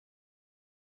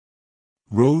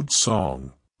Road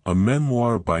Song, a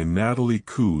memoir by Natalie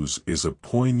Kusz, is a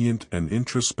poignant and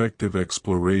introspective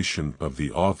exploration of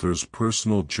the author's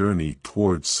personal journey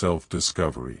towards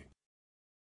self-discovery.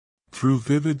 Through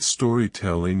vivid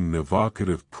storytelling and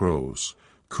evocative prose,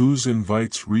 Kusz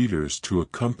invites readers to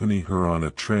accompany her on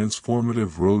a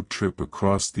transformative road trip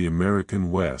across the American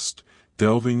West,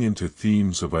 delving into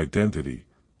themes of identity,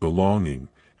 belonging,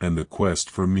 and the quest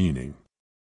for meaning.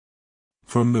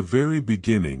 From the very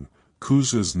beginning,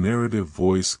 Kusz's narrative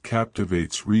voice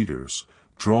captivates readers,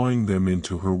 drawing them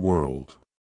into her world.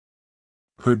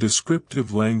 Her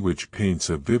descriptive language paints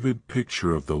a vivid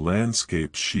picture of the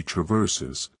landscapes she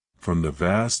traverses, from the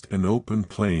vast and open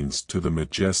plains to the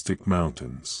majestic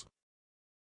mountains.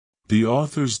 The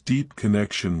author's deep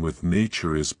connection with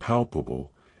nature is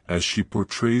palpable, as she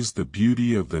portrays the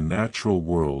beauty of the natural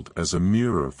world as a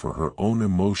mirror for her own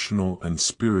emotional and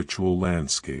spiritual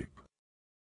landscape.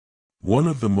 One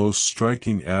of the most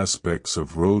striking aspects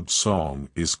of Road Song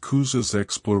is Kusz's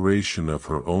exploration of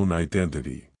her own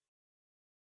identity.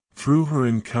 Through her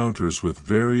encounters with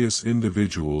various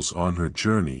individuals on her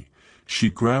journey,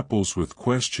 she grapples with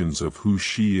questions of who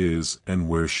she is and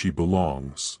where she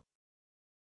belongs.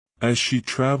 As she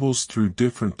travels through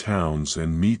different towns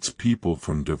and meets people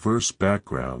from diverse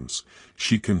backgrounds,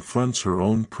 she confronts her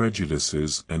own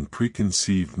prejudices and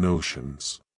preconceived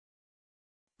notions.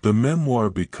 The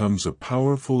memoir becomes a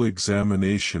powerful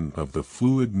examination of the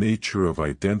fluid nature of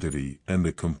identity and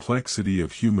the complexity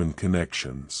of human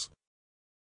connections.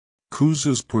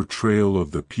 Kusz's portrayal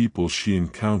of the people she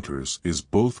encounters is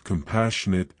both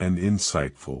compassionate and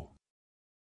insightful.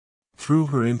 Through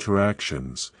her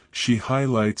interactions, she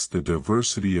highlights the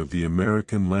diversity of the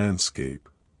American landscape,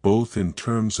 both in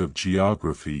terms of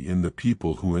geography and the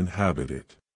people who inhabit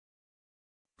it.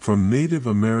 From Native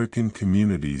American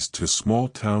communities to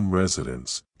small-town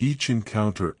residents, each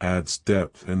encounter adds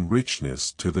depth and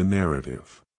richness to the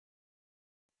narrative.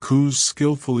 Kusz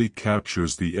skillfully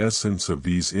captures the essence of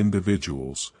these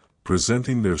individuals,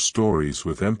 presenting their stories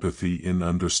with empathy and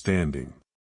understanding.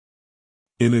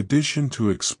 In addition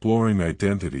to exploring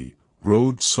identity,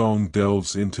 Road Song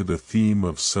delves into the theme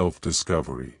of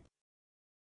self-discovery.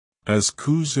 As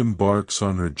Kusz embarks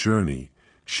on her journey,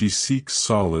 she seeks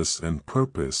solace and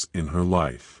purpose in her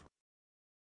life.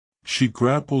 She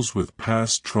grapples with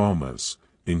past traumas,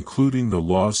 including the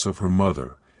loss of her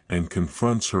mother, and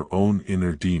confronts her own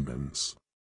inner demons.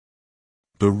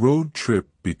 The road trip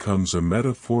becomes a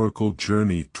metaphorical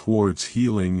journey towards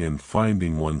healing and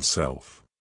finding oneself.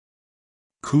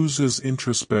 Kusz's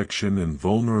introspection and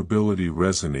vulnerability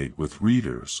resonate with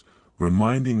readers,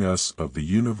 reminding us of the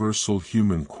universal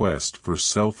human quest for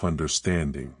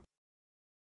self-understanding.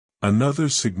 Another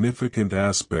significant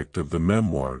aspect of the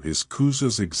memoir is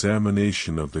Kusz's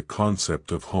examination of the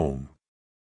concept of home.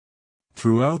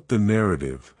 Throughout the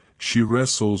narrative, she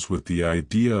wrestles with the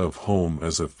idea of home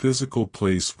as a physical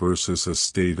place versus a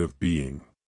state of being.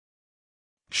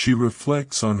 She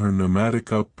reflects on her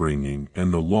nomadic upbringing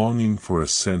and the longing for a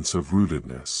sense of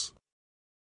rootedness.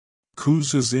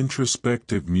 Kusz's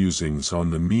introspective musings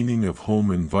on the meaning of home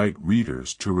invite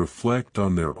readers to reflect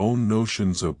on their own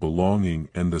notions of belonging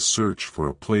and the search for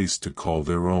a place to call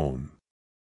their own.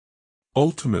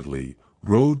 Ultimately,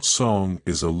 Road Song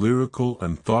is a lyrical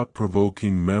and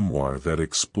thought-provoking memoir that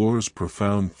explores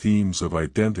profound themes of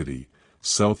identity,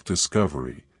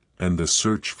 self-discovery, and the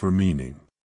search for meaning.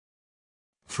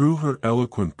 Through her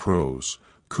eloquent prose,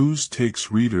 Kusz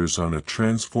takes readers on a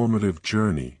transformative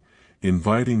journey,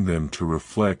 inviting them to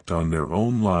reflect on their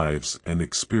own lives and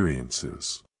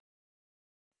experiences.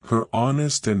 Her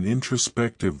honest and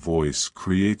introspective voice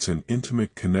creates an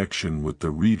intimate connection with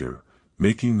the reader,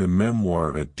 making the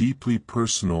memoir a deeply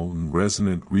personal and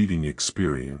resonant reading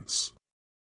experience.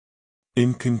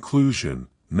 In conclusion,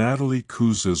 Natalie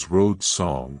Kusz's Road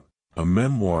Song, a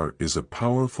memoir, is a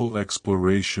powerful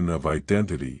exploration of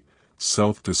identity,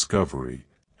 self-discovery,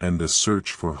 and the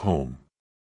search for home.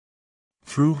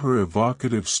 Through her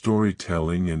evocative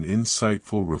storytelling and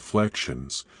insightful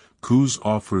reflections, Kusz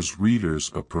offers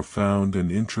readers a profound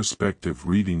and introspective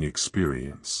reading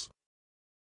experience.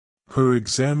 Her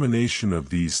examination of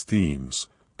these themes,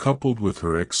 coupled with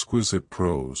her exquisite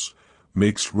prose,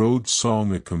 makes Road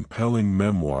Song a compelling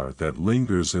memoir that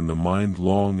lingers in the mind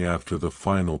long after the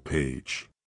final page.